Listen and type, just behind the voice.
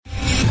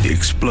The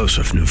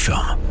explosive new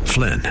film,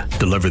 Flynn,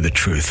 deliver the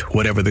truth,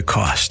 whatever the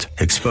cost,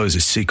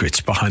 exposes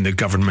secrets behind the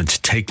government's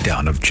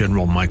takedown of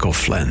General Michael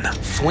Flynn.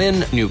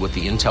 Flynn knew what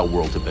the intel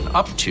world had been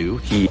up to.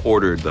 He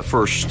ordered the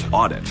first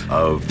audit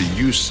of the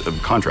use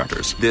of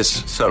contractors.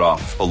 This set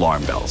off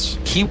alarm bells.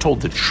 He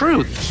told the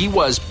truth. He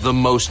was the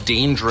most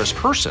dangerous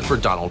person for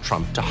Donald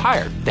Trump to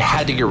hire. They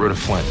had to get rid of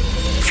Flynn.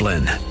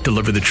 Flynn,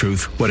 deliver the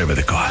truth, whatever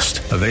the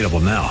cost. Available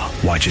now.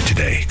 Watch it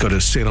today. Go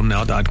to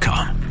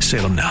salemnow.com.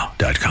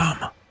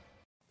 salemnow.com.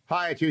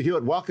 Hi, it's Hugh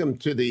Hewitt. Welcome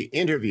to the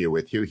interview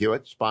with Hugh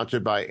Hewitt,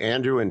 sponsored by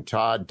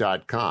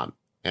andrewandtodd.com.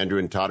 Andrew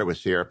and Todd are with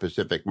Sierra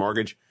Pacific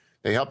Mortgage.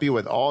 They help you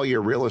with all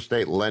your real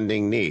estate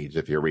lending needs.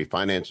 If you're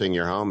refinancing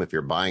your home, if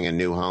you're buying a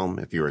new home,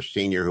 if you're a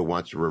senior who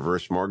wants a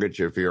reverse mortgage,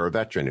 if you're a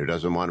veteran who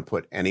doesn't want to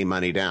put any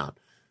money down.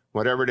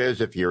 Whatever it is,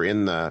 if you're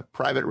in the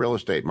private real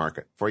estate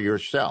market for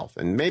yourself,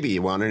 and maybe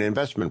you want an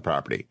investment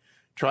property,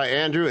 try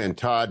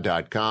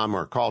andrewandtodd.com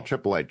or call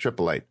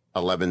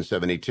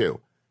 888-888-1172.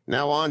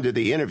 Now on to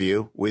the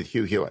interview with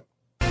Hugh Hewitt.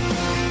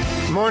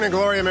 Morning,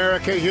 Glory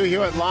America. Hugh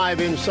Hewitt live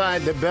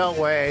inside the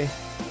Beltway.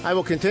 I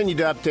will continue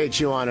to update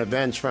you on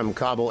events from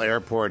Kabul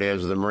Airport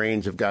as the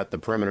Marines have got the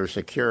perimeter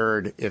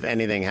secured. If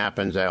anything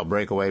happens, I'll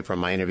break away from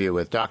my interview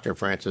with Dr.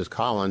 Francis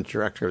Collins,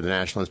 Director of the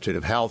National Institute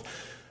of Health.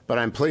 But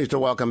I'm pleased to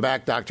welcome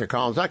back Dr.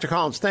 Collins. Dr.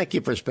 Collins, thank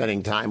you for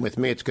spending time with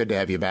me. It's good to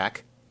have you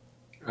back.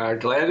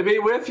 Glad to be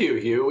with you,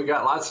 Hugh. We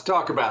got lots to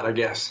talk about, I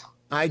guess.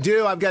 I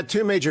do. I've got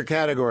two major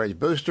categories,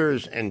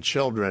 boosters and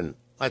children.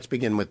 Let's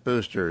begin with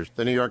boosters.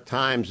 The New York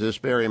Times this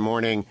very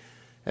morning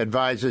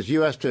advises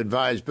U.S. to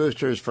advise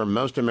boosters for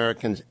most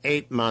Americans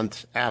 8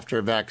 months after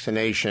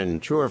vaccination.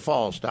 True or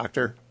false,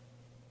 doctor?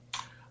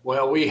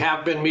 Well, we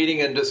have been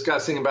meeting and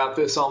discussing about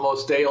this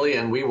almost daily,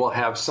 and we will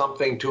have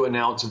something to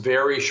announce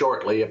very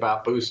shortly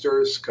about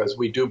boosters because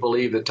we do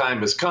believe the time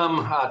has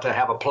come to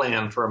have a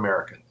plan for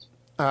Americans.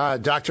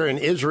 Doctor, in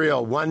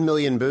Israel, 1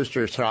 million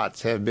booster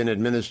shots have been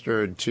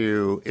administered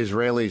to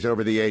Israelis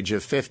over the age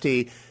of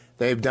 50.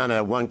 They've done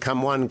a one,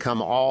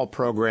 come all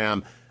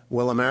program.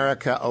 Will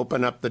America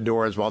open up the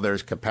doors while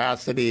there's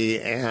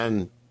capacity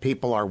and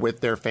people are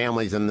with their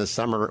families in the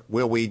summer?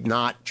 Will we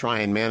not try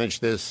and manage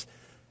this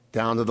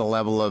down to the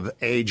level of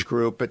age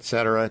group, et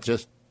cetera?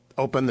 Just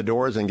open the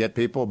doors and get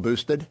people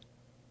boosted?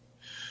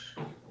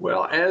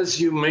 Well, as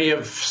you may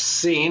have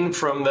seen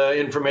from the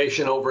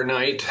information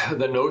overnight,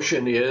 the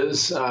notion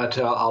is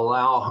to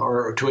allow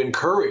or to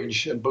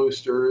encourage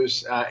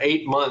boosters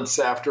 8 months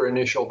after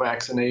initial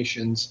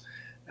vaccinations.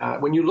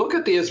 When you look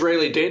at the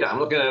Israeli data, I'm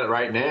looking at it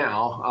right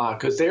now,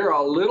 because they're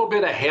a little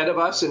bit ahead of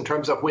us in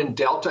terms of when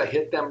Delta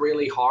hit them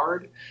really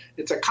hard.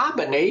 It's a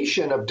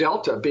combination of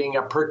Delta being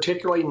a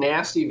particularly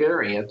nasty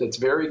variant that's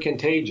very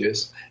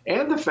contagious,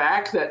 and the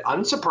fact that,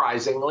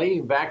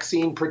 unsurprisingly,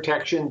 vaccine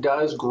protection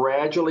does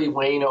gradually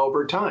wane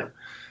over time.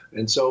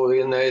 And so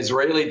in the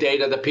Israeli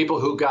data, the people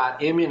who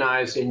got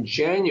immunized in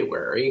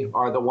January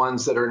are the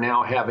ones that are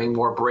now having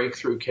more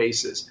breakthrough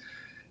cases.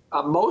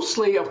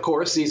 Mostly, of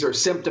course, these are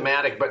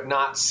symptomatic but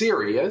not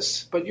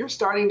serious, but you're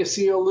starting to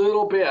see a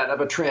little bit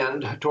of a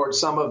trend towards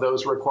some of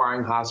those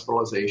requiring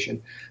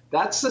hospitalization.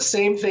 That's the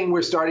same thing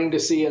we're starting to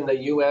see in the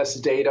U.S.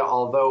 data,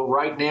 although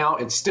right now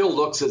it still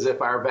looks as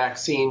if our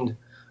vaccine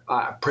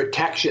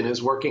protection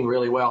is working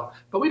really well.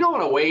 But we don't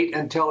want to wait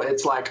until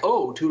it's like,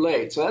 oh, too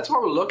late. So that's why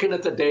we're looking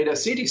at the data.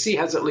 CDC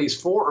has at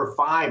least 4 or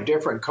 5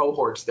 different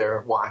cohorts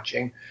they're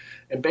watching.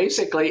 And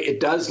basically, it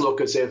does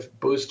look as if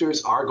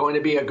boosters are going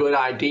to be a good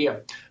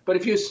idea. But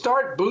if you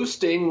start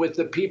boosting with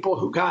the people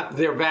who got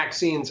their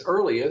vaccines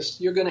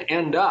earliest, you're going to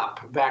end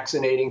up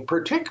vaccinating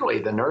particularly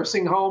the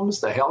nursing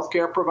homes, the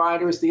healthcare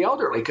providers, the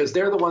elderly, because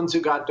they're the ones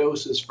who got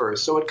doses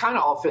first. So it kind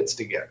of all fits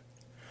together.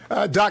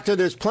 Doctor,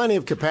 there's plenty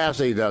of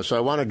capacity, though, so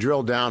I want to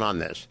drill down on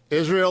this.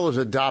 Israel has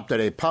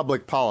adopted a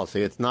public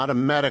policy. It's not a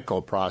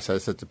medical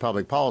process. It's a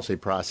public policy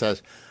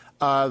process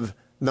of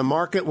the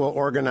market will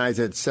organize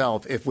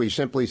itself if we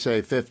simply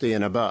say 50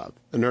 and above.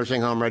 The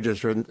nursing home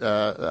registered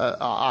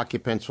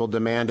occupants will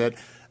demand it.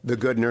 The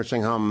good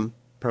nursing home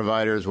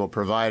providers will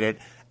provide it.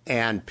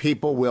 And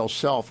people will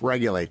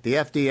self-regulate. The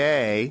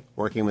FDA,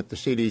 working with the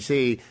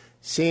CDC,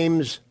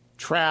 seems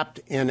trapped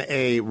in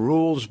a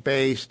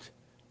rules-based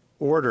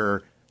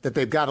order that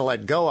they've got to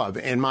let go of,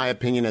 in my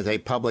opinion, as a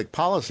public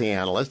policy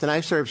analyst. And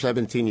I served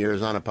 17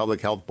 years on a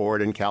public health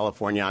board in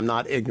California. I'm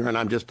not ignorant.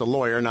 I'm just a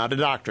lawyer, not a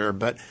doctor.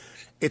 But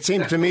it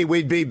seems to me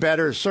we'd be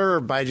better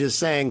served by just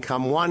saying,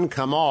 come one,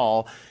 come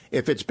all.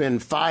 If it's been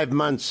 5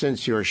 months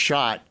since your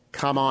shot,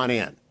 come on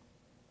in.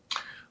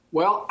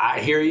 Well,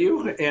 I hear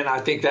you, and I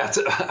think that's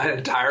an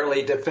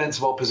entirely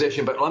defensible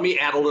position. But let me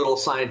add a little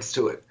science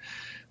to it.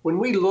 When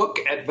we look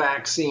at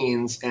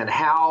vaccines and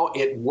how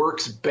it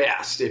works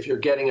best if you're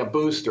getting a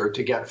booster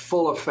to get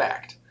full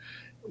effect,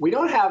 we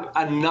don't have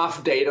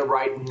enough data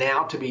right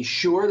now to be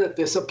sure that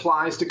this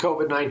applies to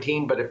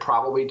COVID-19, but it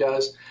probably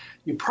does.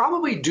 You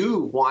probably do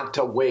want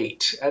to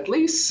wait at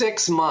least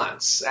 6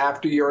 months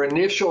after your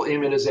initial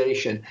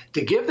immunization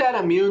to give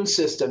that immune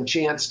system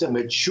chance to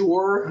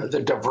mature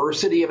the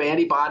diversity of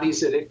antibodies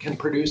that it can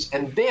produce.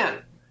 And then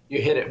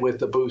you hit it with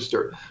the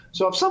booster.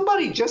 So if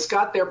somebody just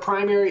got their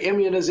primary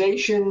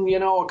immunization,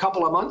 a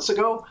couple of months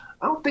ago,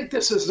 I don't think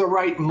this is the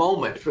right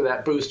moment for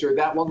that booster.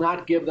 That will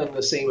not give them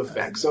the same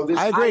effect. So this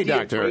I agree,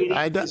 Doctor.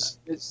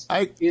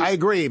 I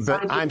agree,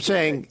 but I'm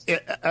saying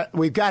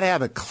we've got to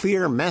have a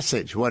clear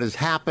message. What has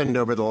happened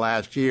over the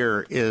last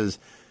year is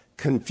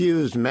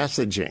confused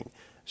messaging.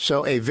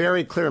 So a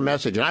very clear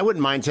message, and I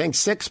wouldn't mind saying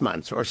 6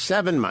 months or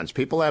 7 months.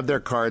 People have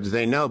their cards,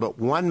 they know, but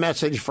one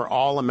message for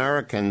all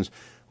Americans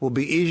will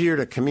be easier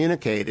to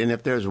communicate. And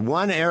if there's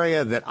one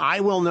area that I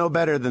will know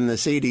better than the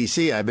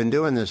CDC, I've been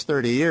doing this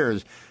 30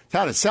 years, it's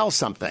how to sell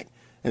something.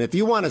 And if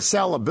you want to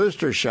sell a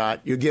booster shot,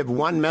 you give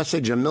one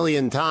message a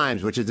million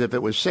times, which is if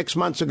it was 6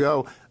 months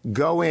ago,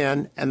 go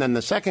in. And then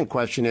the second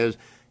question is,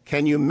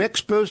 can you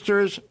mix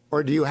boosters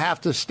or do you have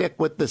to stick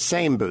with the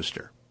same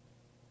booster?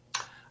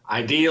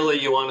 Ideally,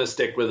 you want to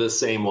stick with the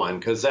same one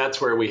because that's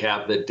where we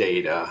have the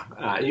data.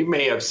 You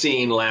may have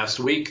seen last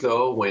week,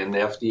 though, when the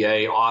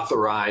FDA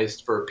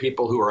authorized for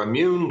people who are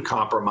immune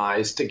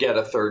compromised to get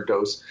a third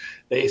dose.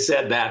 They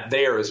said that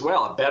there as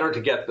well. Better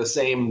to get the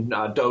same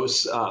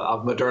dose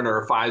of Moderna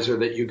or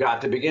Pfizer that you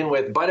got to begin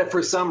with. But if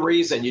for some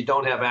reason you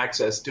don't have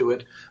access to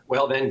it,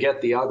 well, then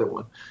get the other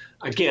one.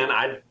 Again,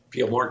 I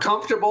feel more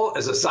comfortable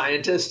as a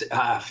scientist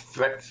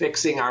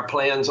fixing our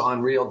plans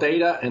on real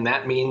data, and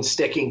that means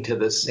sticking to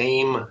the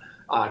same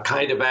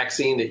kind of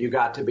vaccine that you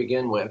got to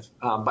begin with.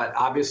 But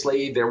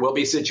obviously, there will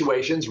be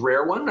situations,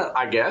 rare one,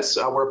 I guess,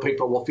 where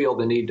people will feel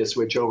the need to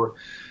switch over.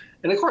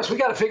 And of course, we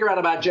got to figure out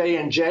about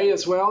J&J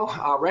as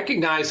well.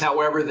 Recognize,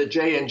 however, that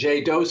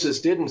J&J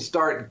doses didn't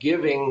start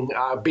being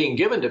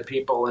given to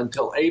people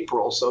until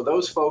April, so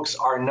those folks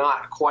are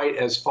not quite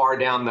as far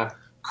down the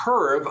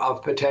curve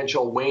of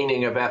potential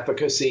waning of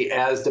efficacy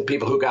as the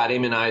people who got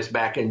immunized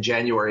back in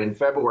January and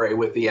February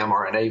with the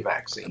mRNA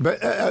vaccine.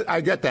 But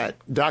I get that.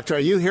 Doctor, are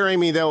you hearing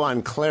me, though,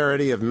 on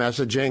clarity of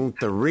messaging?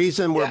 The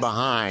reason we're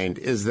behind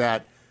is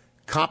that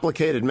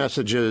complicated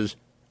messages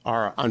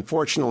are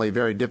unfortunately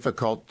very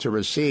difficult to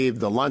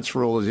receive. The Luntz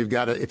rule is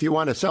if you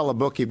want to sell a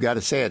book, you've got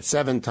to say it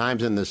 7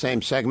 times in the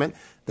same segment,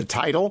 the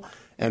title.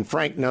 And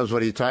Frank knows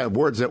what he's talking.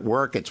 Words at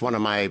work. It's one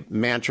of my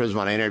mantras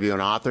when I interview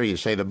an author. You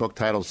say the book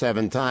title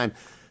 7 times.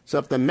 So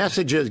if the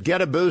message is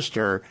get a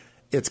booster,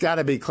 it's got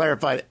to be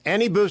clarified.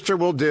 Any booster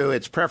will do.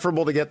 It's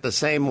preferable to get the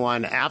same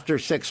one after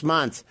 6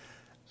 months.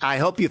 I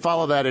hope you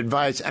follow that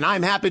advice. And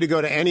I'm happy to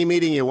go to any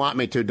meeting you want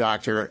me to,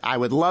 Doctor. I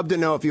would love to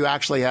know if you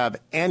actually have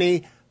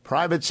any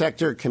private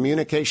sector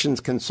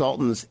communications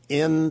consultants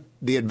in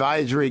the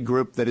advisory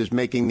group that is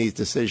making these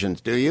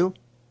decisions. Do you?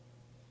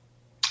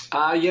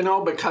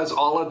 Because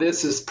all of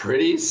this is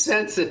pretty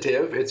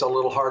sensitive, it's a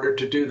little harder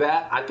to do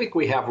that. I think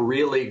we have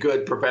really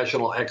good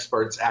professional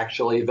experts,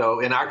 actually, though,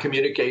 in our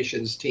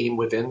communications team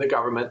within the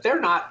government. They're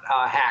not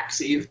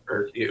hacks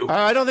either, Hugh.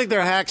 I don't think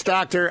they're hacks,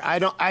 Doctor.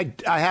 I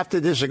have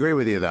to disagree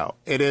with you, though.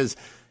 It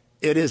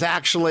is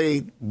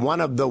actually one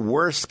of the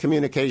worst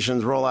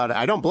communications rollout.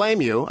 I don't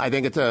blame you. I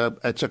think it's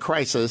a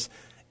crisis.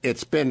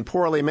 It's been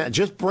poorly managed.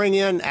 Just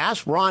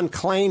ask Ron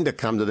Klain to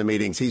come to the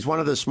meetings. He's one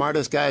of the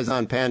smartest guys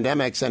on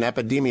pandemics and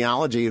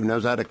epidemiology who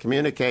knows how to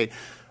communicate.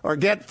 Or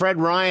get Fred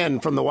Ryan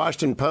from the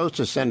Washington Post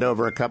to send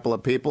over a couple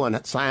of people and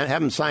have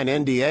them sign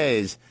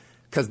NDAs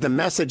because the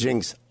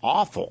messaging's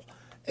awful.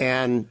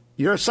 And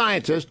you're a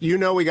scientist. You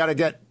know we got to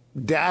get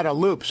data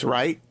loops,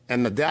 right?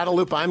 And the data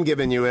loop I'm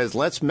giving you is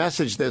let's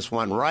message this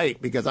one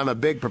right because I'm a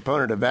big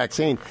proponent of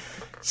vaccine.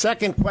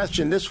 Second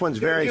question, this one's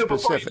very specific.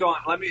 Before you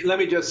go on, let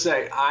me just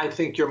say, I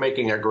think you're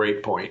making a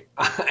great point,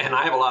 and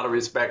I have a lot of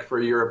respect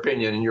for your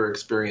opinion and your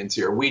experience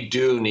here. We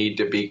do need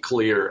to be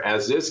clear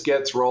as this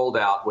gets rolled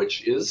out,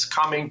 which is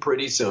coming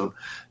pretty soon,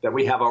 that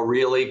we have a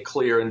really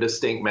clear and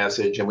distinct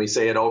message, and we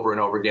say it over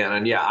and over again.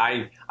 And yeah,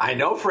 I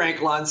know Frank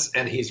Luntz,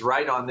 and he's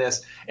right on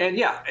this. And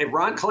yeah,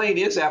 Ron Klain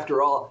is,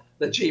 after all,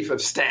 the chief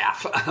of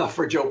staff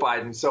for Joe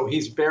Biden, so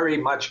he's very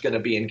much going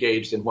to be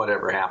engaged in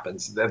whatever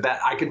happens. That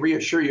I can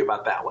reassure you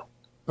about that one.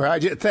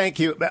 Thank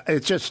you.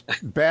 It's just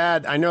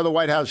bad. I know the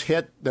White House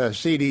hit the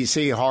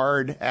CDC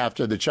hard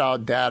after the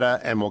child data,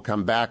 and we'll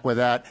come back with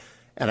that.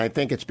 And I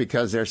think it's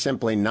because they're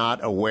simply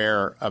not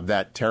aware of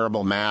that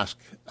terrible mask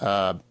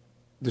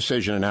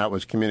decision and how it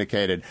was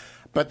communicated.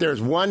 But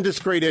there's one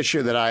discrete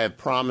issue that I have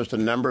promised a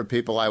number of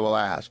people I will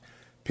ask.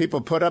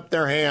 People put up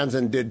their hands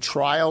and did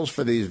trials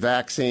for these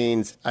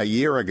vaccines a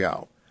year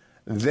ago.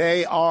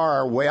 They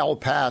are well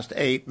past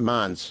 8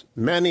 months.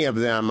 Many of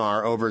them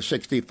are over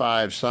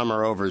 65. Some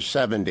are over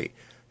 70.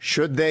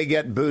 Should they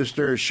get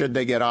boosters? Should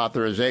they get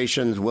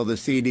authorizations? Will the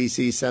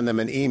CDC send them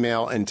an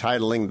email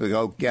entitling them to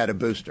go get a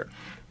booster?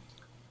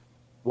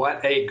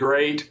 What a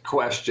great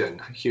question,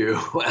 Hugh.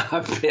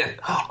 I've been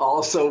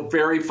also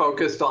very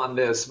focused on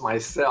this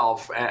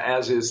myself,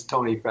 as is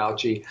Tony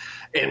Fauci.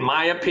 In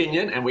my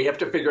opinion, and we have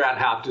to figure out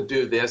how to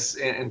do this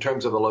in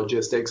terms of the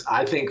logistics,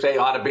 I think they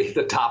ought to be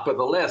the top of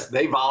the list.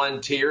 They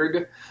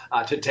volunteered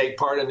to take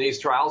part in these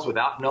trials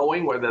without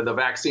knowing whether the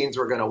vaccines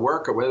were going to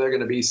work or whether they're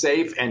going to be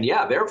safe. And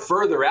yeah, they're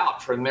further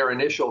out from their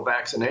initial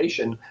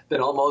vaccination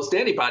than almost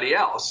anybody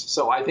else.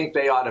 So I think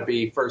they ought to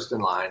be first in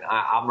line.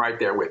 I'm right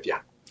there with you.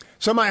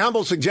 So my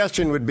humble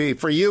suggestion would be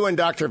for you and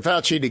Dr.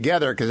 Fauci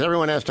together, because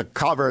everyone has to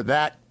cover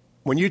that.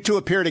 When you two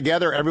appear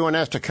together, everyone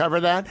has to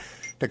cover that,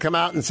 to come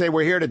out and say,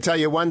 we're here to tell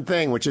you one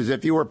thing, which is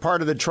if you were part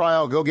of the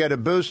trial, go get a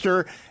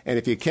booster. And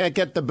if you can't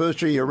get the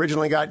booster you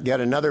originally got, get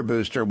another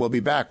booster. We'll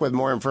be back with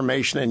more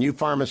information. And you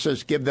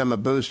pharmacists, give them a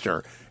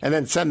booster and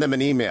then send them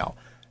an email.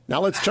 Now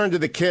let's turn to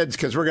the kids,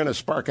 because we're going to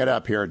spark it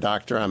up here,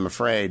 Doctor, I'm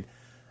afraid.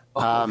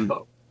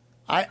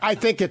 I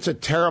think it's a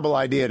terrible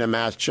idea to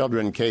mask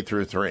children K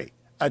through 3.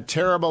 A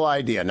terrible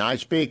idea. Now, I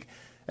speak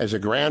as a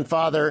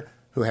grandfather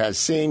who has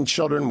seen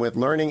children with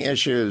learning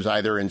issues,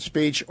 either in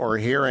speech or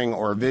hearing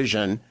or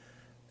vision,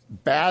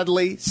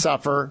 badly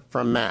suffer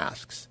from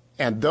masks.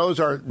 And those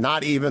are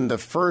not even the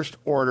first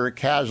order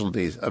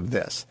casualties of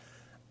this.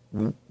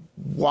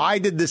 Why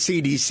did the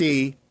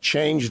CDC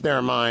change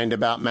their mind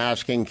about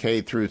masking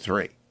K through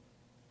 3?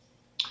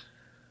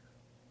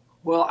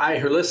 Well,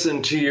 I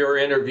listened to your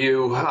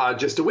interview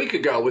just a week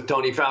ago with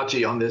Tony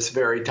Fauci on this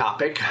very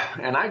topic,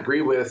 and I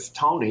agree with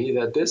Tony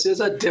that this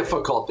is a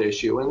difficult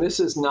issue, and this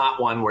is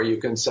not one where you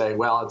can say,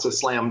 well, it's a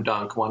slam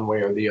dunk one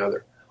way or the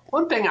other.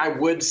 One thing I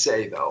would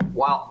say, though,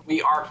 while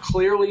we are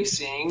clearly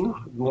seeing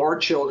more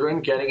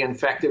children getting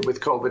infected with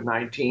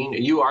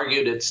COVID-19, you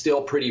argued it's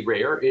still pretty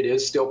rare. It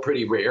is still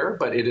pretty rare,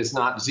 but it is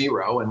not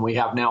zero, and we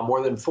have now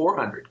more than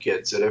 400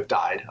 kids that have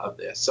died of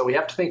this. So we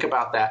have to think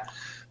about that.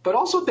 But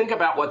also think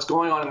about what's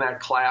going on in that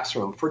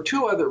classroom for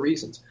two other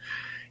reasons.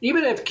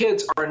 Even if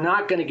kids are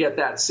not going to get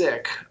that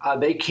sick,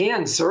 they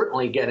can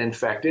certainly get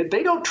infected.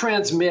 They don't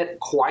transmit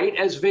quite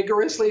as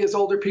vigorously as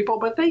older people,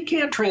 but they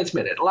can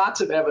transmit it.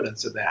 Lots of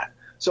evidence of that.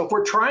 So if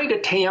we're trying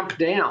to tamp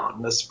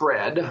down the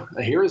spread,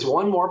 here is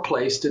one more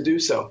place to do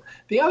so.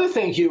 The other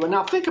thing, Hugh, and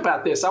now think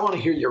about this. I want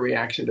to hear your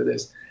reaction to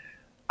this.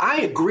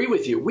 I agree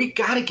with you. We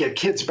got to get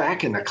kids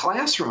back in the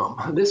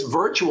classroom. This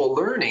virtual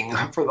learning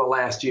for the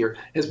last year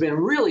has been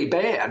really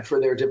bad for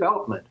their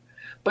development.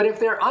 But if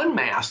they're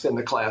unmasked in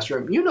the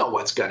classroom, you know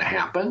what's going to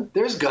happen.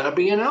 There's going to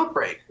be an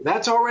outbreak.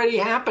 That's already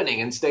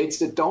happening in states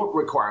that don't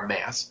require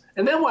masks.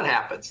 And then what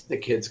happens? The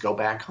kids go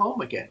back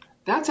home again.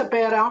 That's a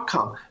bad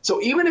outcome. So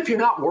even if you're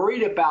not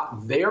worried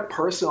about their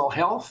personal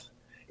health,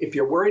 if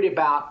you're worried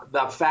about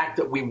the fact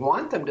that we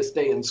want them to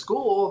stay in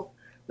school,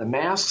 the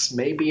masks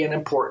may be an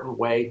important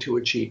way to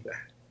achieve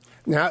that.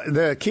 Now,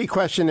 the key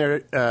question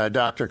there,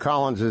 Dr.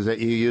 Collins, is that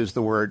you use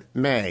the word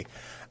may.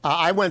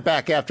 I went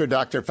back after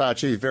Dr.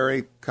 Fauci's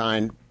very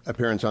kind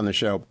appearance on the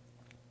show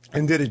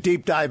and did a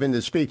deep dive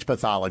into speech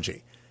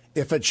pathology.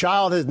 If a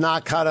child is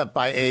not caught up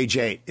by age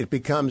 8, it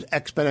becomes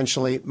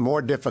exponentially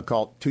more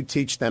difficult to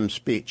teach them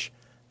speech.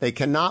 They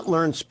cannot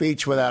learn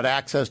speech without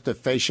access to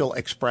facial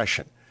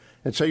expression.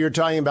 And so you're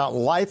talking about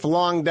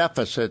lifelong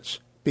deficits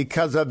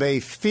because of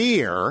a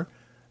fear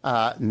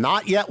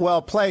not yet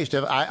well placed.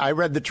 I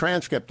read the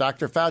transcript.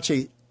 Dr.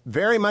 Fauci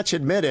very much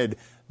admitted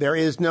there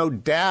is no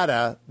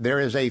data. There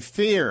is a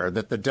fear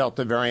that the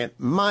Delta variant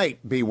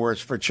might be worse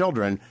for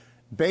children.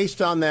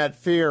 Based on that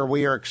fear,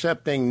 we are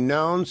accepting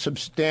known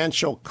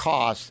substantial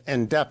costs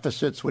and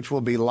deficits, which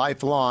will be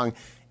lifelong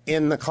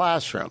in the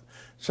classroom.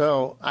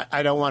 So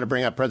I don't want to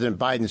bring up President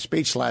Biden's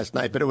speech last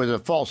night, but it was a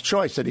false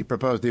choice that he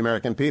proposed to the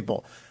American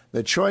people.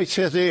 The choice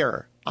is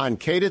here on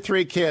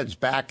K-3 kids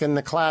back in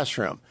the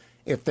classroom.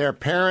 If their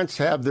parents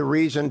have the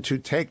reason to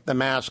take the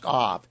mask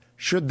off,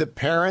 should the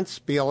parents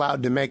be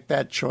allowed to make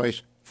that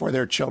choice for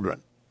their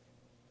children?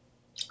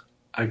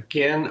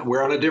 Again,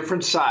 we're on a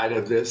different side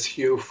of this,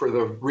 Hugh, for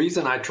the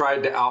reason I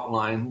tried to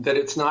outline that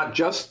it's not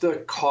just the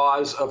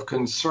cause of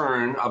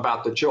concern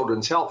about the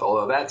children's health,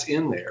 although that's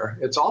in there.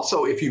 It's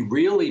also if you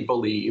really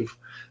believe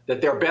that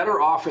they're better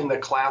off in the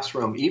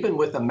classroom, even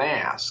with a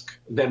mask,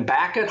 than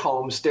back at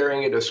home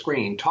staring at a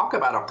screen. Talk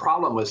about a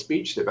problem with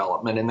speech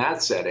development in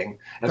that setting.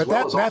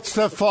 That's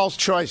the false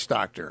choice,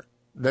 Doctor.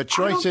 The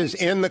choice is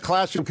in the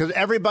classroom because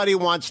everybody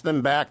wants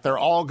them back. They're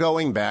all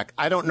going back.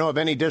 I don't know of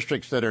any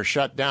districts that are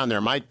shut down.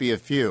 There might be a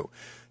few.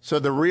 So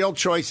the real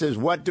choice is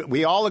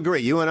we all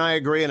agree. You and I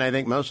agree, and I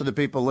think most of the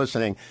people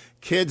listening,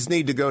 kids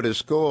need to go to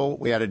school.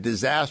 We had a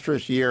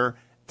disastrous year,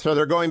 so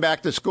they're going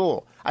back to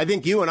school. I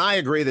think you and I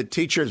agree that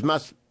teachers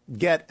must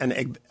get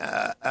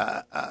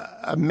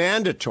a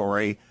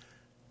mandatory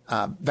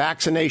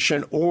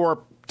vaccination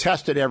or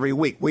tested every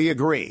week. We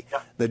agree.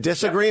 Yep. The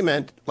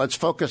disagreement, let's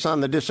focus on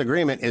the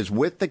disagreement, is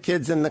with the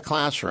kids in the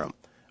classroom,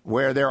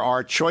 where there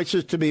are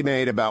choices to be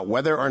made about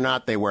whether or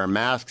not they wear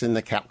masks in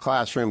the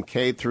classroom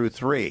K through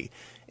 3.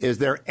 Is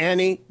there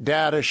any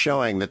data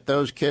showing that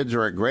those kids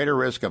are at greater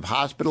risk of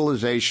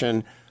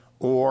hospitalization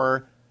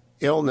or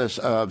illness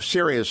of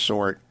serious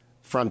sort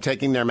from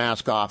taking their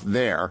mask off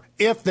there,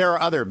 if there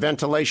are other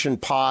ventilation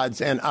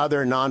pods and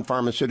other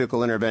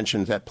non-pharmaceutical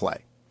interventions at play?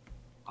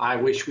 I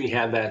wish we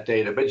had that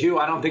data. But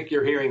I don't think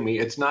you're hearing me.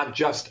 It's not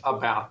just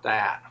about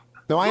that.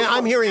 No,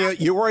 I'm hearing you.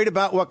 You're worried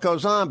about what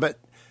goes on, but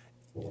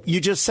you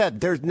just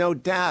said there's no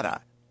data.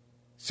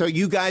 So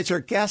you guys are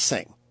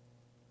guessing.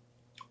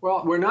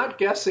 Well, we're not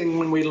guessing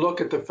when we look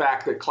at the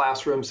fact that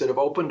classrooms that have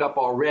opened up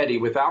already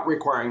without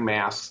requiring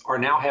masks are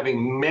now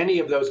having many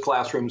of those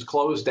classrooms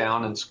closed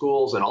down in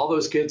schools, and all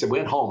those kids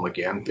went home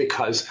again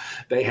because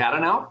they had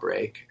an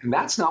outbreak. And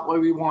that's not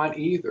what we want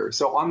either.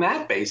 So on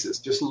that basis,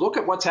 just look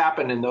at what's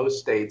happened in those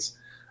states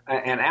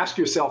and ask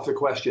yourself the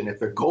question, if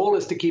the goal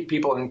is to keep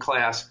people in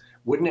class,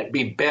 wouldn't it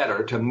be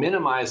better to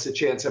minimize the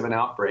chance of an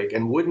outbreak?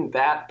 And wouldn't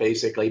that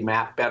basically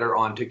map better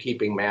onto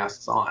keeping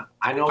masks on?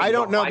 I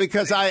don't know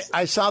because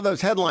I saw those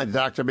headlines,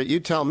 Doctor, but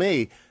you tell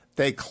me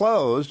they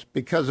closed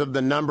because of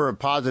the number of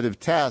positive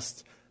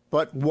tests.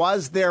 But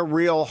was there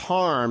real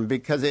harm?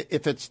 Because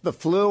if it's the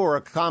flu or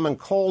a common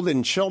cold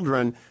in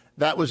children,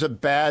 that was a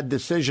bad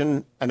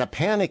decision and a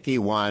panicky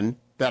one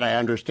that I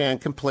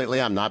understand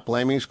completely. I'm not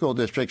blaming school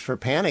districts for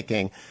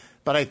panicking.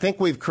 But I think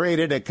we've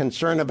created a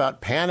concern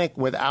about panic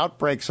with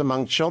outbreaks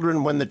among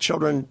children when the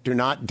children do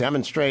not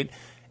demonstrate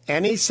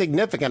any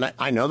significant.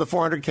 I know the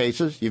 400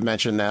 cases. You've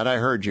mentioned that. I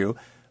heard you.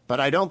 But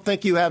I don't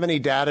think you have any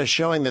data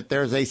showing that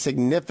there's a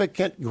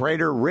significant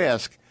greater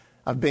risk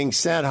of being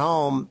sent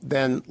home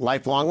than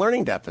lifelong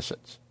learning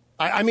deficits.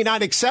 I mean,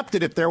 I'd accept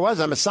it if there was.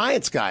 I'm a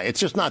science guy. It's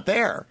just not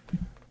there.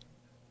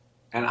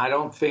 And I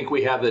don't think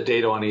we have the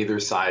data on either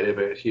side of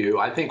it, Hugh.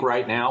 I think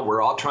right now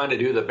we're all trying to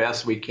do the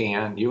best we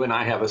can. You and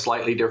I have a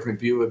slightly different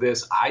view of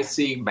this. I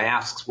see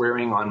masks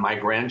wearing on my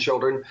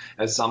grandchildren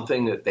as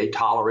something that they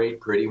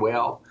tolerate pretty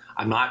well.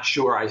 I'm not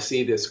sure I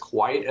see this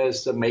quite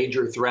as the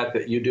major threat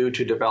that you do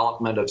to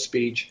development of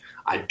speech.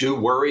 I do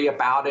worry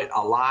about it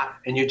a lot.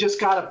 And you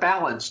just got to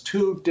balance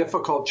two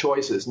difficult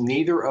choices.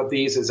 Neither of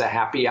these is a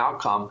happy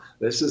outcome.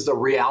 This is the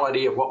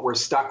reality of what we're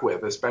stuck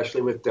with,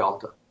 especially with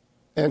Delta.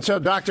 And so,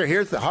 Doctor,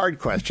 here's the hard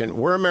question.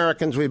 We're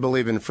Americans. We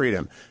believe in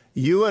freedom.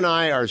 You and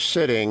I are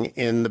sitting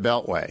in the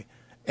Beltway,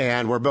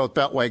 and we're both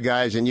Beltway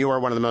guys, and you are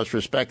one of the most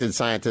respected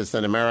scientists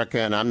in America,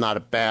 and I'm not a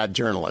bad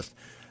journalist.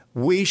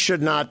 We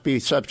should not be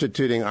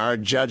substituting our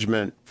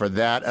judgment for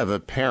that of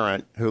a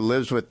parent who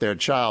lives with their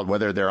child,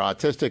 whether they're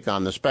autistic,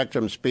 on the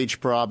spectrum,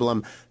 speech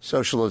problem,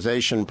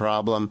 socialization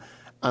problem,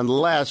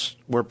 unless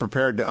we're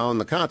prepared to own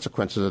the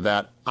consequences of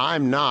that.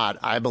 I'm not.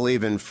 I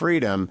believe in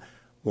freedom.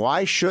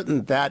 Why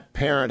shouldn't that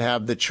parent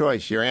have the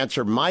choice? Your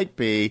answer might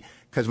be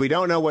because we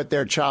don't know what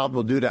their child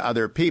will do to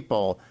other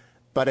people,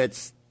 but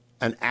it's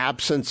an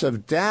absence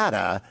of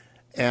data.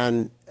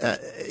 And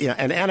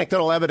and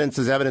anecdotal evidence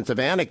is evidence of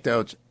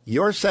anecdotes.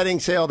 You're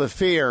setting sail to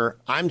fear.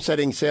 I'm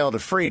setting sail to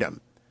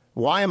freedom.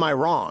 Why am I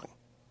wrong?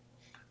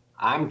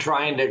 I'm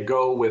trying to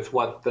go with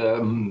what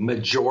the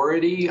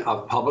majority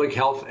of public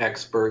health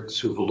experts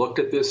who've looked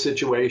at this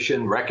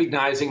situation,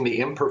 recognizing the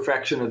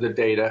imperfection of the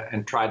data,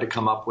 and tried to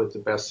come up with the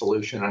best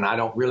solution. And I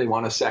don't really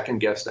want to second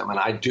guess them. And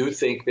I do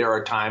think there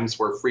are times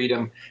where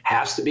freedom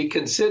has to be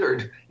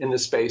considered in the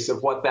space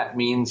of what that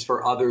means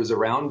for others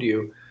around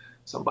you.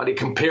 Somebody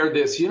compared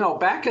this,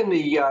 back in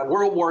the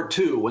World War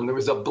II, when there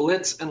was a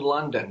blitz in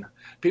London,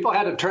 people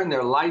had to turn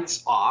their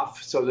lights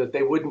off so that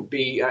they wouldn't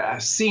be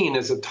seen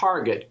as a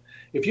target.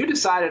 If you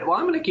decided, well,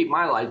 I'm going to keep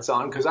my lights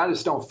on because I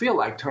just don't feel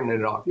like turning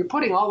it off, you're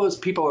putting all those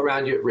people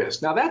around you at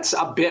risk. Now, that's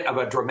a bit of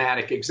a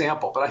dramatic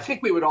example, but I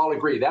think we would all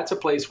agree that's a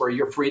place where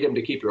your freedom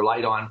to keep your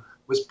light on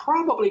was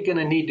probably going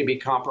to need to be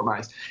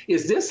compromised.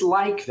 Is this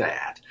like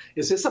that?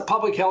 Is this a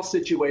public health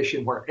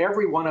situation where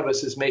every one of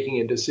us is making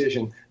a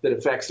decision that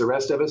affects the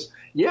rest of us?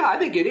 Yeah, I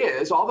think it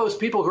is. All those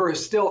people who are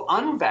still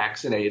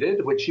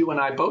unvaccinated, which you and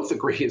I both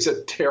agree is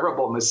a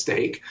terrible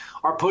mistake,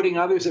 are putting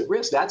others at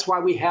risk. That's why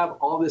we have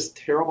all this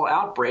terrible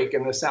outbreak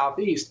in the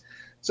Southeast.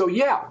 So,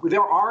 yeah,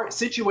 there are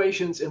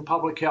situations in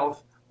public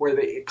health where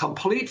the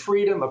complete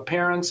freedom of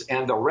parents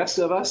and the rest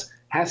of us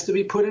has to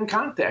be put in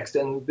context,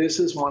 and this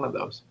is one of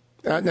those.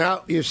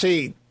 Now, you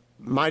see,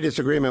 my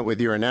disagreement with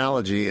your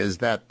analogy is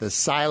that the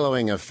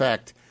siloing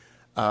effect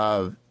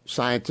of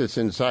scientists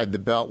inside the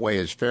Beltway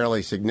is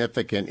fairly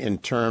significant in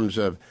terms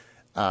of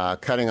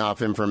cutting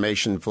off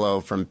information flow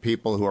from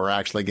people who are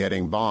actually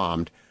getting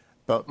bombed.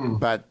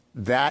 But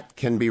that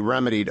can be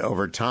remedied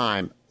over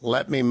time.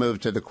 Let me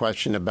move to the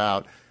question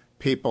about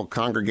people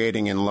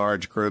congregating in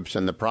large groups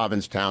in the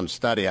Provincetown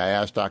study. I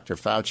asked Dr.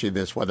 Fauci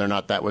this, whether or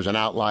not that was an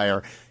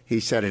outlier. He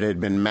said it had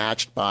been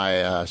matched by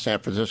a San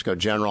Francisco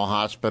General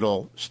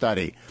Hospital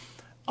study.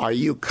 Are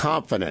you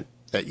confident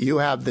that you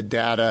have the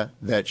data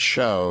that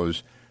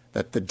shows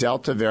that the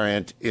Delta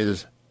variant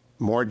is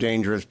more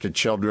dangerous to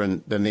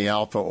children than the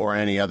Alpha or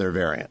any other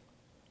variant?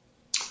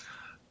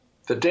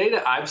 The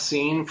data I've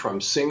seen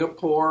from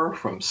Singapore,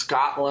 from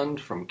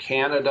Scotland, from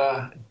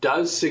Canada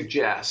does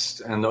suggest,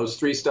 and those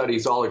three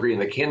studies all agree,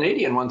 and the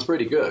Canadian one's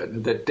pretty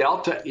good, that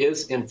Delta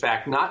is, in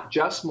fact, not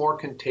just more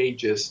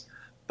contagious,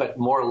 but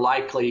more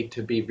likely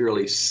to be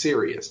really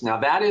serious.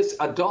 Now, that is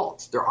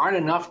adults. There aren't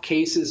enough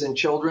cases in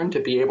children to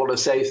be able to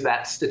say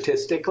that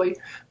statistically,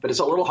 but it's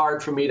a little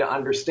hard for me to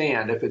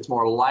understand if it's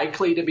more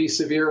likely to be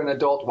severe in an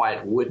adult, why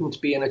it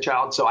wouldn't be in a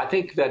child. So I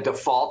think the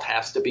default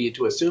has to be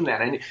to assume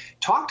that. And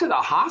talk to the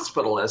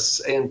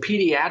hospitalists in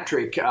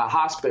pediatric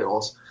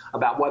hospitals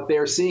about what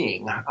they're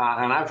seeing.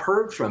 And I've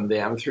heard from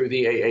them through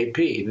the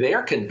AAP.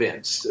 They're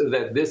convinced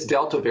that this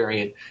Delta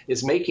variant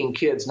is making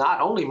kids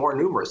not only more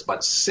numerous,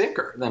 but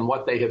sicker than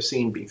what they have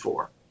seen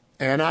before.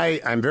 And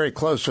I'm very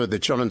close with the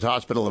Children's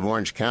Hospital of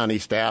Orange County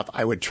staff.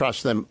 I would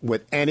trust them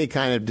with any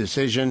kind of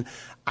decision.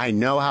 I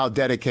know how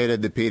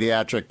dedicated the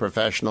pediatric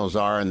professionals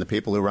are and the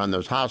people who run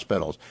those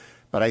hospitals.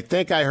 But I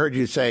think I heard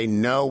you say,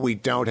 no, we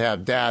don't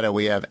have data,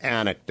 we have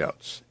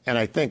anecdotes. And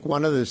I think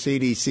one of the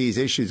CDC's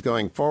issues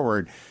going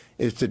forward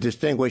is to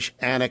distinguish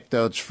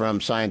anecdotes from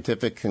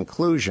scientific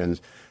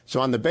conclusions. So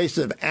on the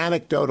basis of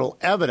anecdotal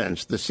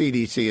evidence, the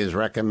CDC is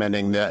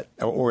recommending that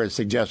or is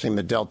suggesting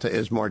the Delta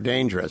is more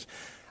dangerous.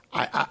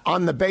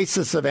 On the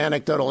basis of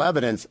anecdotal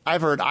evidence,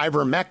 I've heard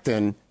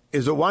ivermectin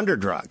is a wonder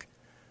drug.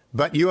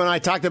 But you and I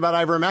talked about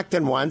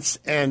ivermectin once,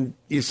 and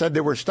you said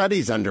there were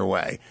studies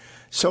underway.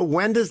 So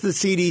when does the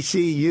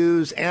CDC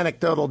use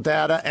anecdotal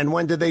data, and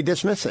when do they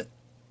dismiss it?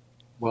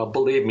 Well,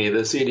 believe me, the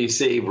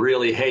CDC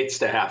really hates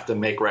to have to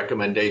make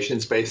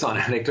recommendations based on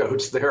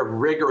anecdotes. They're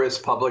rigorous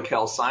public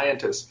health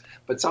scientists.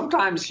 But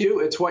sometimes, Hugh,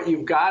 it's what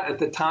you've got at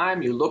the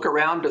time. You look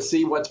around to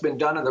see what's been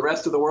done in the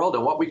rest of the world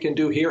and what we can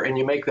do here, and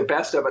you make the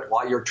best of it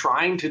while you're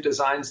trying to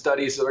design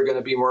studies that are going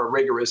to be more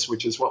rigorous,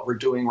 which is what we're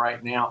doing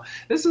right now.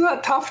 This is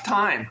a tough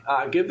time.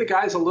 Give the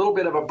guys a little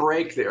bit of a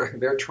break there.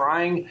 They're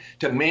trying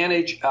to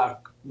manage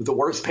the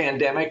worst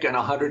pandemic in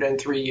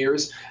 103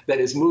 years that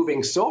is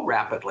moving so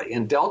rapidly.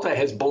 And Delta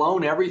has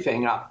blown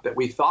everything up that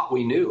we thought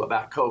we knew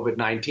about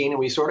COVID-19. And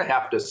we sort of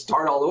have to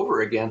start all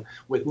over again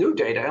with new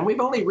data. And we've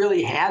only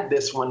really had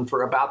this one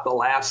for about the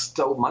last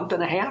month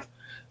and a half.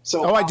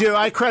 So, I do.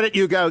 I credit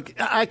you.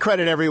 I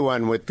credit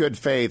everyone with good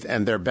faith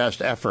and their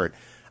best effort.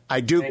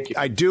 I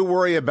do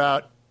worry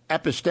about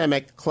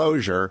epistemic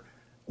closure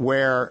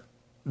where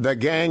the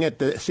gang at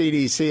the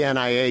CDC,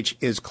 NIH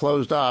is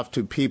closed off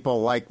to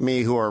people like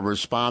me who are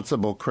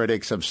responsible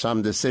critics of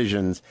some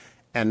decisions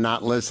and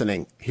not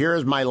listening.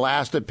 Here's my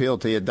last appeal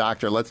to you,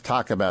 Doctor. Let's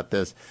talk about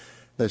this.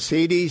 The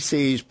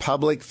CDC's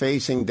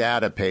public-facing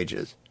data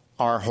pages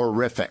are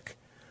horrific.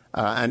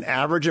 An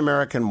average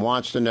American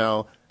wants to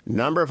know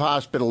number of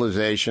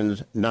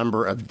hospitalizations,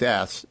 number of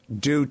deaths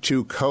due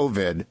to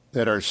COVID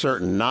that are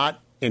certain,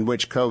 not in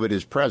which COVID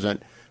is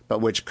present,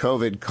 but which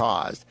COVID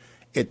caused.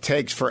 It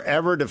takes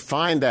forever to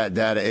find that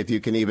data if you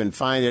can even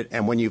find it.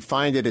 And when you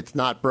find it, it's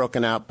not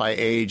broken out by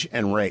age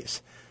and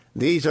race.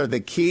 These are the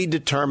key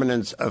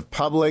determinants of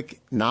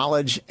public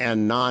knowledge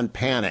and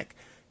non-panic.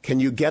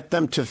 Can you get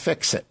them to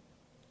fix it?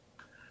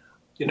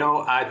 You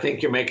know, I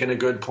think you're making a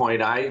good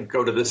point. I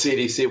go to the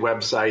CDC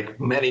website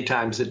many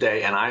times a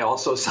day, and I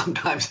also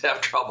sometimes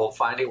have trouble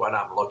finding what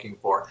I'm looking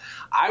for.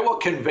 I will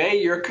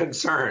convey your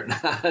concern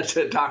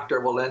to Dr.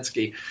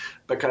 Walensky,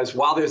 because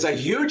while there's a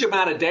huge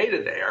amount of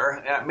data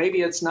there, maybe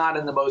it's not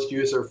in the most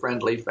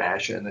user-friendly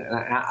fashion. And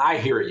I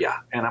hear you,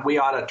 and we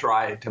ought to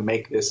try to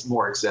make this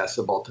more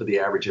accessible to the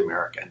average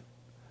American.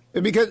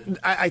 Because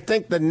I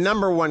think the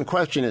number one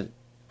question is,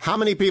 how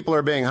many people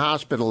are being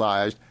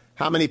hospitalized?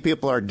 How many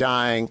people are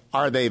dying?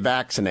 Are they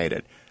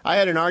vaccinated? I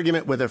had an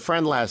argument with a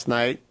friend last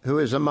night who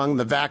is among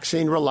the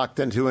vaccine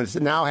reluctant, who has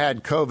now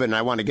had COVID, and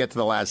I want to get to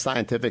the last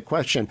scientific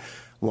question,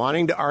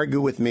 wanting to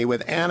argue with me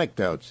with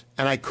anecdotes.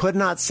 And I could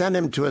not send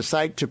him to a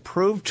site to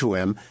prove to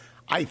him.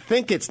 I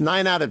think it's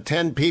 9 out of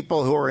 10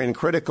 people who are in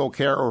critical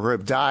care or who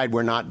have died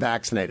were not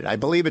vaccinated. I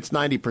believe it's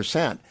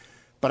 90%,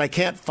 but I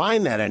can't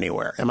find that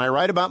anywhere. Am I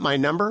right about my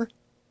number?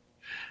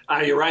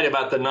 You're right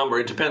about the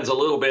number. It depends a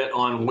little bit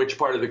on which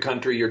part of the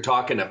country you're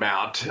talking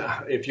about.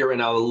 If you're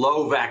in a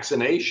low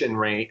vaccination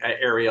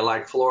area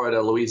like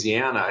Florida,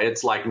 Louisiana,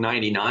 it's like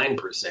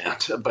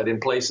 99%. But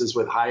in places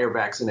with higher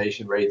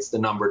vaccination rates, the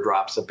number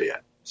drops a bit.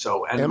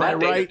 So, and that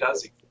data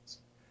does exist.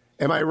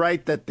 Am I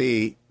right that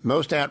the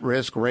most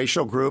at-risk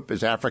racial group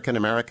is African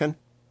American?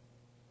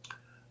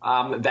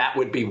 That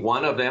would be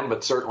one of them,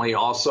 but certainly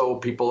also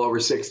people over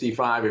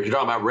 65. If you're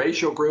talking about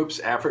racial groups,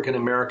 African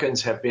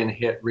Americans have been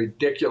hit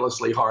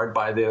ridiculously hard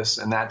by this,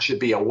 and that should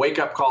be a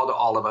wake-up call to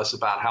all of us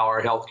about how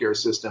our healthcare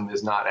system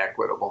is not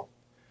equitable.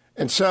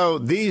 And so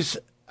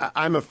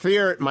I'm a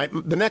fear,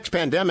 the next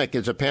pandemic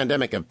is a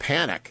pandemic of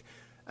panic,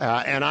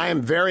 and I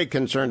am very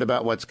concerned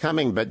about what's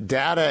coming, but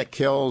data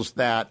kills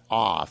that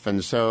off.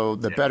 And so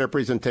the better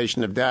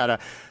presentation of data.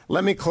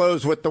 Let me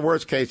close with the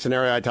worst-case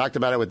scenario. I talked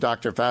about it with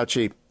Dr.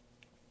 Fauci.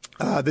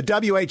 The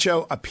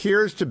WHO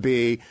appears to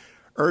be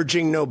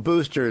urging no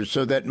boosters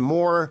so that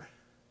more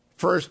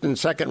first and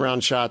second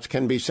round shots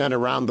can be sent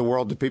around the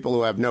world to people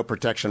who have no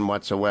protection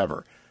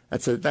whatsoever.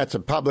 That's a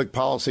public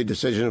policy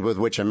decision with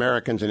which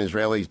Americans and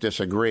Israelis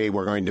disagree.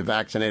 We're going to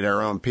vaccinate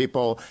our own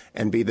people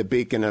and be the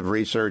beacon of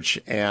research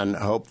and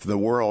hope for the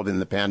world in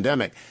the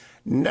pandemic.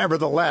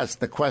 Nevertheless,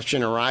 the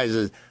question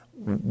arises,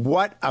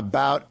 what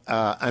about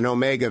an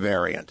Omega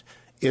variant?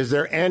 Is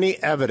there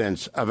any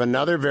evidence of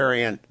another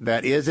variant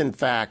that is, in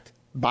fact,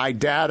 by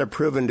data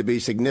proven to be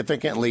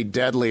significantly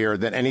deadlier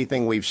than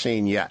anything we've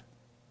seen yet?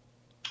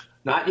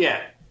 Not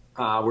yet.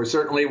 We're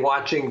certainly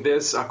watching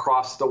this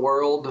across the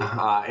world.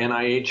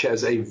 NIH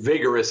has a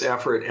vigorous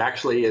effort,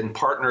 actually in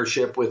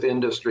partnership with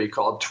industry,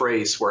 called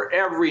TRACE, where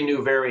every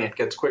new variant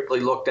gets quickly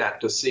looked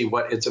at to see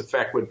what its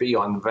effect would be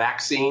on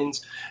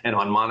vaccines and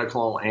on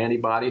monoclonal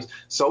antibodies.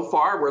 So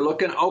far, we're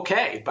looking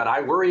okay, but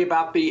I worry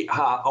about the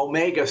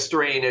Omega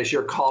strain, as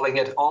you're calling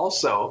it,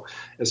 also,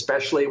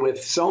 especially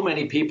with so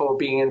many people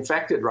being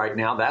infected right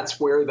now. That's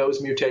where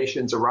those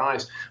mutations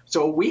arise.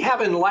 So we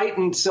have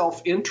enlightened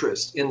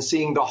self-interest in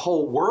seeing the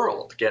whole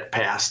world get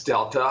past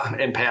Delta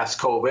and past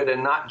COVID,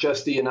 and not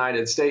just the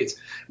United States.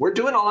 We're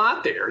doing a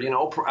lot there.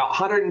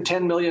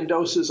 110 million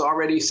doses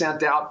already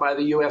sent out by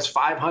the U.S.,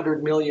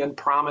 500 million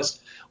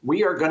promised.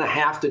 We are going to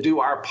have to do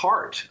our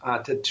part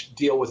to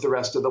deal with the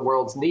rest of the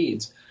world's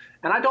needs.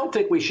 And I don't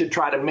think we should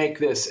try to make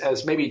this,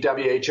 as maybe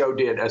WHO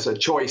did, as a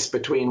choice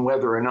between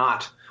whether or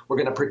not we're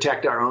going to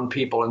protect our own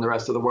people and the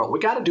rest of the world. We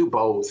got to do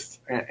both.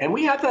 And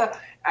we have the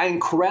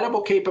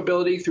incredible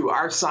capability through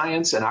our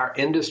science and our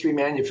industry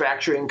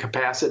manufacturing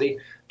capacity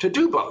to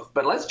do both.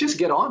 But let's just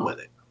get on with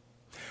it.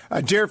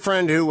 A dear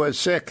friend who was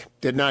sick,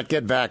 did not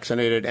get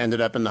vaccinated,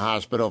 ended up in the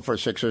hospital for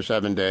 6 or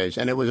 7 days,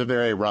 and it was a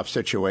very rough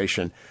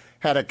situation.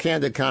 Had a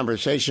candid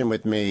conversation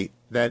with me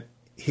that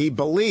he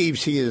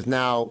believes he is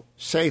now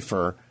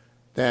safer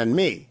than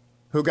me,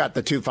 who got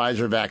the 2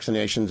 Pfizer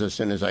vaccinations as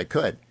soon as I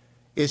could.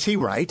 Is he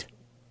right?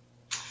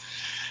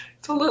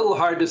 It's a little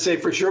hard to say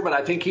for sure, but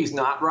I think he's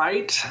not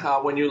right.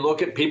 When you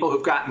look at people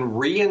who've gotten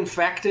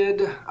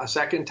reinfected a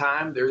second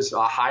time, there's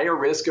a higher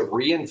risk of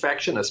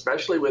reinfection,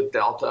 especially with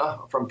Delta,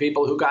 from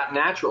people who got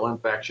natural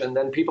infection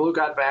than people who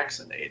got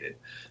vaccinated.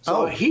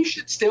 So he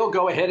should still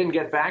go ahead and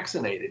get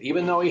vaccinated,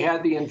 even though he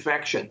had the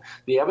infection.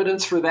 The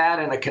evidence for that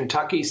in a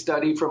Kentucky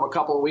study from a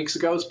couple of weeks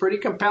ago is pretty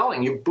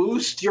compelling. You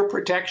boost your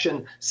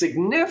protection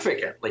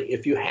significantly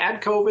if you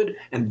had COVID,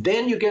 and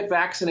then you get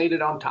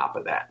vaccinated on top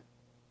of that.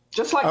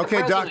 Just like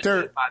okay,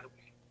 Doctor, did, by the way.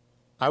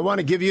 I want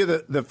to give you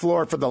the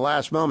floor for the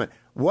last moment.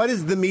 What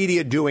is the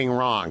media doing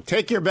wrong?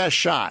 Take your best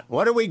shot.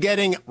 What are we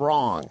getting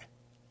wrong?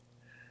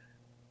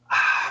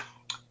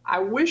 I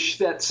wish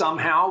that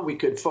somehow we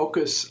could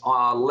focus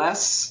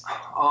less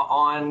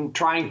on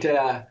trying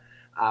to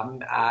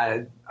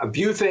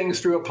view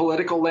things through a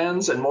political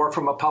lens and more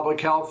from a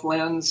public health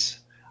lens.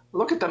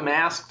 Look at the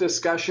mask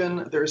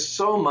discussion. There's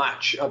so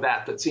much of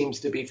that seems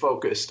to be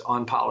focused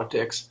on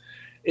politics.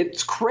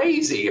 It's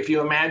crazy if you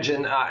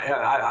imagine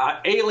an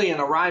alien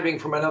arriving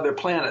from another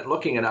planet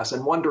looking at us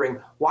and wondering,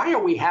 why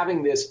are we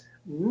having this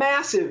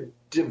massive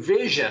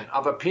division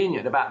of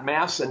opinion about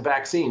masks and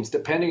vaccines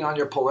depending on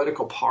your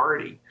political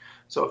party?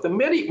 So if the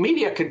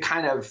media could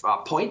kind of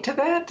point to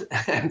that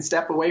and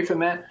step away from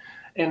that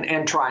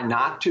and try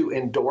not to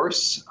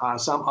endorse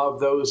some of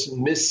those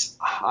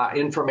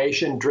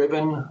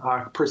misinformation-driven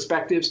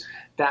perspectives,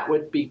 that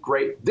would be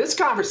great. This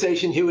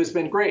conversation, Hugh, has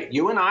been great.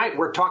 You and I,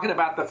 we're talking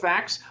about the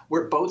facts.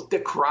 We're both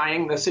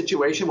decrying the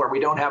situation where we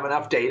don't have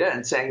enough data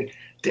and saying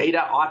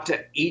data ought to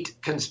eat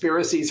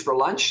conspiracies for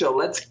lunch. So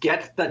let's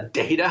get the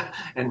data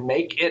and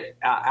make it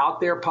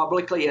out there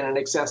publicly in an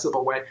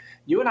accessible way.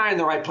 You and I are in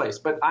the right place.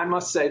 But I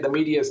must say the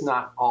media is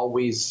not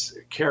always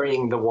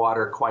carrying the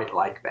water quite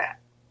like that.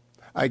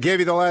 I gave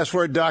you the last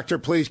word, Doctor.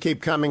 Please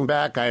keep coming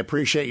back. I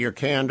appreciate your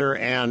candor,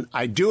 and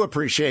I do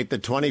appreciate the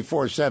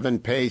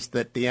 24/7 pace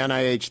that the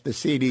NIH, the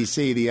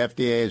CDC, the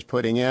FDA is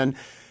putting in.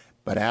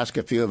 But ask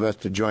a few of us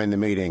to join the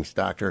meetings,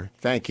 Doctor.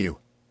 Thank you.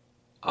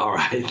 All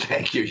right.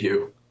 Thank you,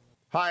 Hugh.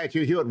 Hi, it's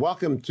Hugh Hewitt.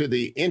 Welcome to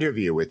the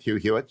interview with Hugh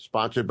Hewitt,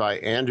 sponsored by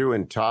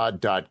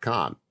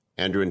AndrewandTodd.com.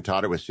 Andrew and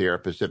Todd are with Sierra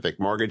Pacific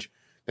Mortgage.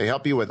 They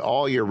help you with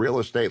all your real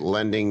estate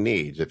lending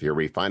needs. If you're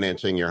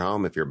refinancing your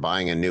home, if you're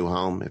buying a new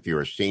home, if you're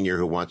a senior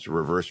who wants a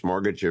reverse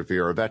mortgage, if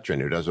you're a veteran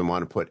who doesn't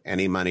want to put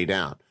any money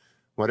down,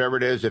 whatever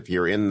it is, if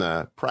you're in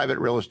the private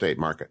real estate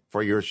market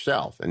for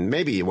yourself, and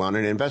maybe you want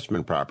an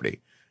investment property,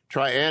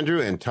 try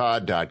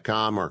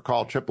AndrewandTodd.com or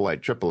call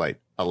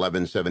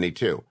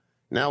 888-888-1172.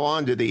 Now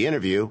on to the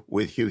interview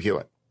with Hugh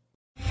Hewitt.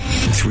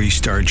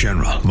 3-star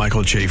General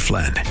Michael J.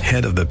 Flynn,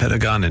 head of the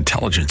Pentagon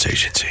Intelligence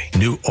Agency,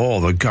 knew all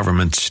the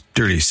government's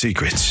dirty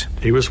secrets.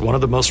 He was one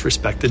of the most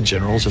respected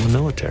generals in the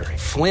military.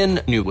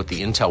 Flynn knew what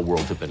the intel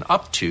world had been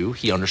up to.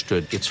 He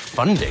understood its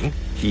funding.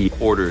 He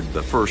ordered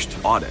the first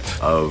audit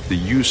of the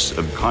use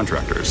of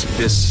contractors.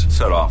 This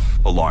set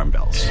off alarm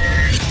bells.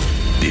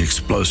 The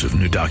explosive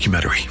new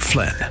documentary,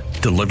 Flynn,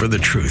 Deliver the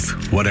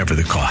Truth, Whatever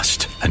the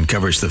Cost,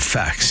 uncovers the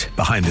facts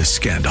behind this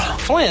scandal.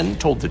 Flynn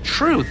told the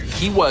truth.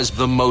 He was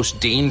the most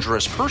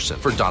dangerous person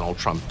for Donald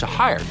Trump to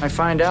hire. I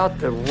find out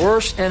the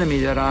worst enemy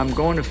that I'm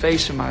going to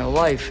face in my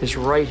life is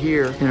right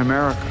here in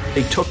America.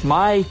 They took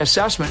my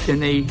assessment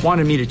and they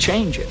wanted me to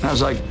change it. And I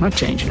was like, I'm not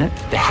changing it.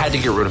 They had to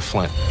get rid of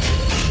Flynn.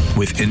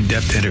 With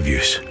in-depth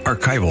interviews,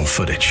 archival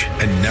footage,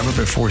 and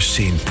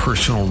never-before-seen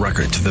personal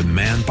records of the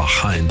man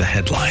behind the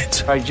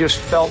headlines. I just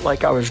felt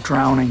like I was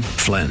drowning.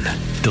 Flynn,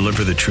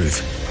 Deliver the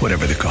Truth,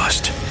 Whatever the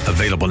Cost.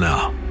 Available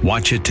now.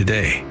 Watch it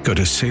today. Go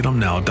to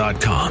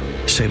salemnow.com.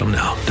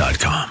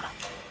 salemnow.com.